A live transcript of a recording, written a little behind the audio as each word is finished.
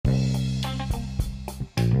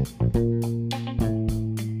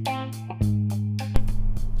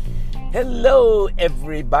Hello,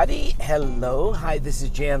 everybody. Hello. Hi, this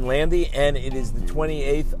is Jan Landy, and it is the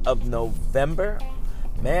 28th of November.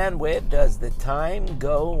 Man, where does the time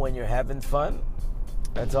go when you're having fun?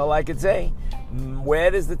 That's all I could say.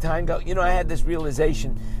 Where does the time go? You know, I had this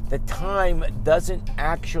realization that time doesn't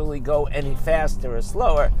actually go any faster or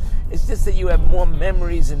slower. It's just that you have more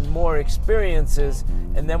memories and more experiences,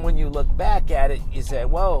 and then when you look back at it, you say,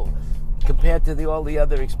 whoa, compared to all the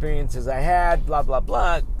other experiences I had, blah, blah,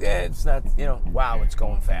 blah, it's not, wow, it's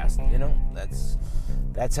going fast.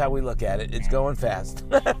 That's how we look at it. It's going fast.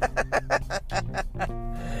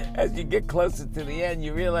 As you get closer to the end,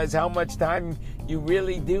 you realize how much time you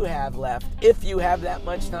really do have left, if you have that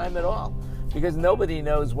much time at all. Because nobody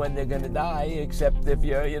knows when they're going to die, except if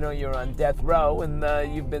you're on death row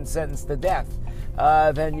and you've been sentenced to death.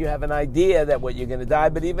 Then you have an idea that what you're going to die,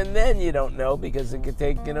 but even then you don't know, because it could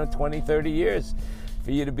take 20, 30 years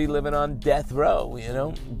for you to be living on death row,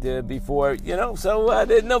 before, so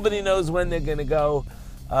nobody knows when they're going to go,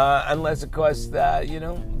 unless, of course,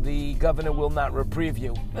 the governor will not reprieve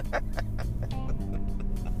you.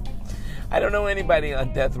 I don't know anybody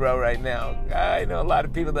on death row right now. I know a lot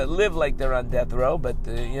of people that live like they're on death row, but,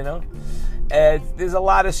 there's a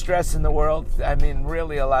lot of stress in the world. I mean,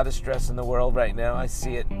 really a lot of stress in the world right now. I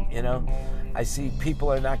see it, I see people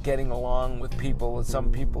are not getting along with people.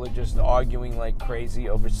 Some people are just arguing like crazy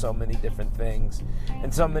over so many different things.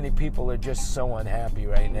 And so many people are just so unhappy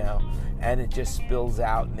right now. And it just spills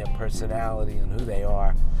out in their personality and who they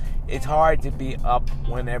are. It's hard to be up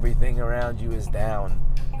when everything around you is down.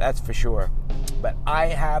 That's for sure. But I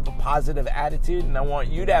have a positive attitude, and I want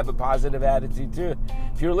you to have a positive attitude too.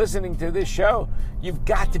 If you're listening to this show, you've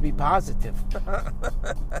got to be positive.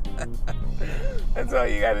 That's all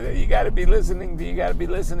you got to do. You got to be listening. You got to be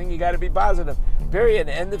listening. You got to be positive. Period.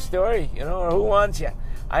 End of story. Or who wants you?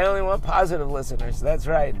 I only want positive listeners. That's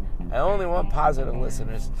right. I only want positive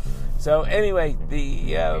listeners. So anyway,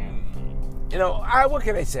 what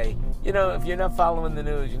can I say? If you're not following the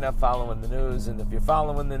news, you're not following the news. And if you're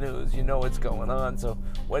following the news, you know what's going on. So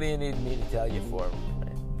what do you need me to tell you for?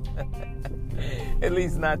 At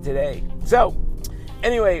least not today. So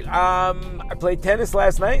anyway, I played tennis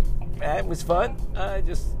last night. It was fun. I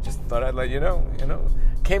just thought I'd let you know.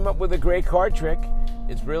 Came up with a great card trick.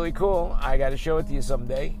 It's really cool. I got to show it to you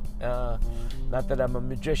someday. Not that I'm a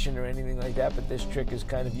magician or anything like that, but this trick is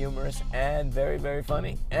kind of humorous and very, very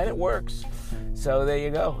funny, and it works. So there you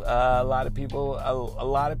go. A lot of people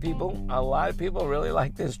really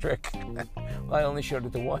like this trick. Well, I only showed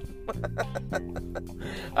it to one.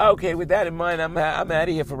 Okay, with that in mind, I'm out of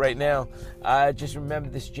here for right now. Just remember,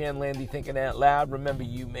 this Jan Landy Thinking Out Loud. Remember,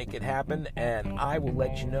 you make it happen, and I will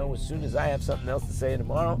let you know as soon as I have something else to say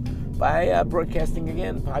tomorrow by broadcasting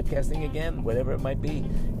again, podcasting again, whatever it might be.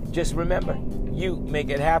 Just remember, you make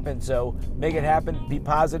it happen. So make it happen. Be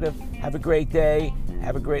positive. Have a great day.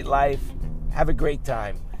 Have a great life. Have a great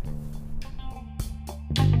time.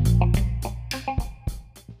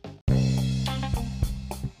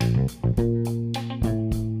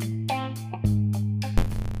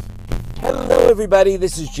 Hello, everybody.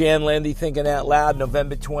 This is Jan Landy Thinking Out Loud,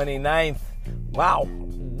 November 29th. Wow.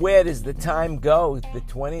 Where does the time go? The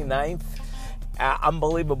 29th?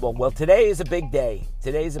 Unbelievable. Well, today is a big day.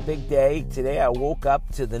 Today's a big day. Today I woke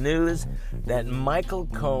up to the news that Michael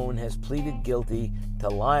Cohen has pleaded guilty to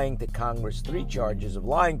lying to Congress, 3 charges of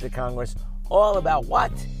lying to Congress, all about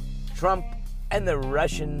what? Trump and the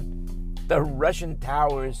Russian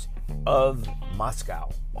towers of Moscow.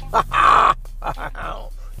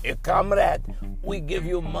 Hey, comrade, we give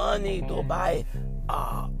you money to buy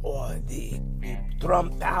the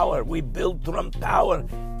Trump Tower. We built Trump Tower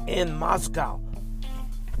in Moscow.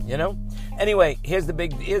 Anyway, here's the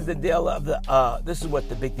deal of this is what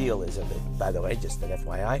the big deal is of it, by the way, just an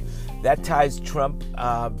FYI. That ties Trump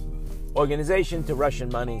organization to Russian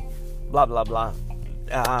money, blah, blah, blah.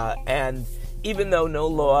 And even though no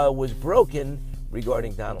law was broken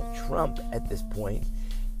regarding Donald Trump at this point,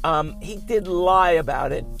 he did lie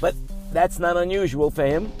about it, but that's not unusual for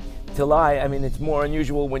him to lie. I mean, it's more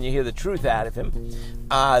unusual when you hear the truth out of him.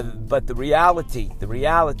 But the reality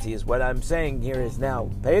is what I'm saying here is now.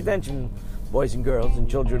 Pay attention, boys and girls and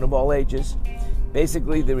children of all ages.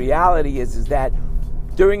 Basically, the reality is that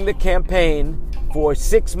during the campaign, for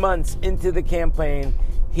 6 months into the campaign,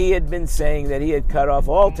 he had been saying that he had cut off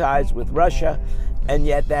all ties with Russia, and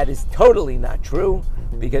yet that is totally not true,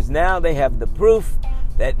 because now they have the proof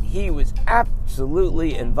that he was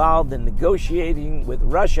absolutely involved in negotiating with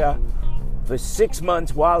Russia for 6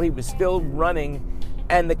 months while he was still running,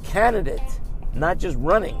 and the candidate, not just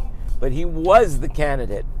running, but he was the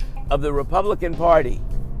candidate of the Republican Party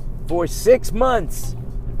for 6 months.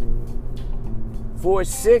 For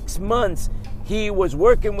 6 months, he was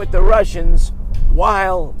working with the Russians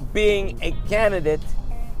while being a candidate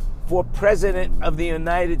for President of the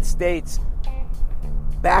United States,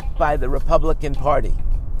 backed by the Republican Party.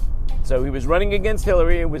 So he was running against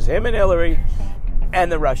Hillary. It was him and Hillary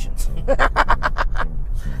and the Russians.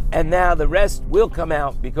 And now the rest will come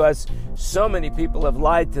out because so many people have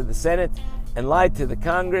lied to the Senate and lied to the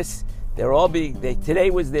Congress. Today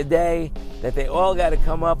was their day that they all got to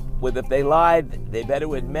come up with, if they lied, they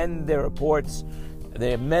better amend their reports,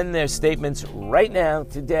 they amend their statements right now,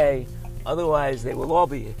 today. Otherwise, they will all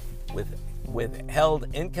be withheld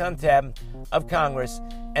in contempt of Congress.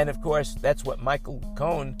 And of course, that's what Michael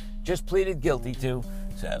Cohen just pleaded guilty to.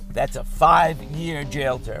 So that's a 5-year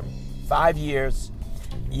jail term. 5 years.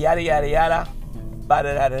 Yada, yada, yada.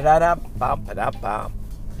 Ba-da-da-da-da-da. Bam-ba-da-bam.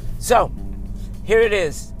 So, here it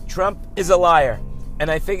is. Trump is a liar. And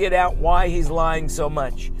I figured out why he's lying so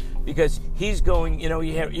much. Because he's going,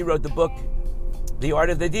 he wrote the book, The Art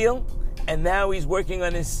of the Deal. And now he's working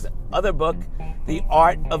on his other book, The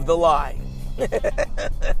Art of the Lie.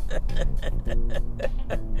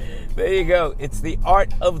 There you go. It's The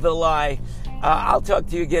Art of the Lie. I'll talk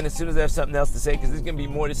to you again as soon as I have something else to say, because there's going to be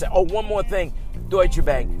more to say. Oh, one more thing. Deutsche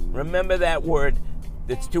Bank. Remember that word.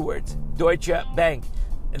 It's 2 words. Deutsche Bank.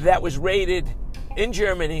 That was raided in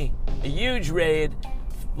Germany. A huge raid.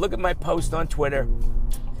 Look at my post on Twitter.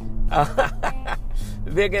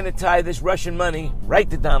 They're going to tie this Russian money right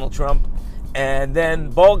to Donald Trump. And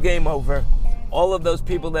then ball game over. All of those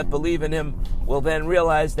people that believe in him will then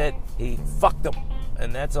realize that he fucked them.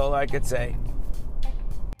 And that's all I could say.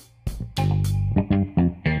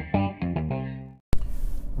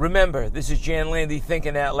 Remember, this is Jan Landy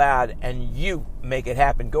thinking out loud, and you make it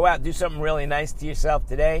happen. Go out and do something really nice to yourself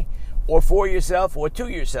today, or for yourself, or to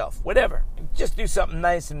yourself, whatever. Just do something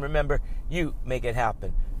nice, and remember, you make it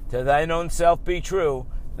happen. To thine own self be true,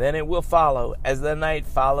 then it will follow, as the night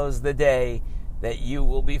follows the day, that you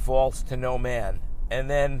will be false to no man. And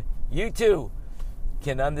then you too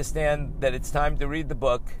can understand that it's time to read the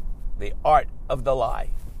book, The Art of the Lie.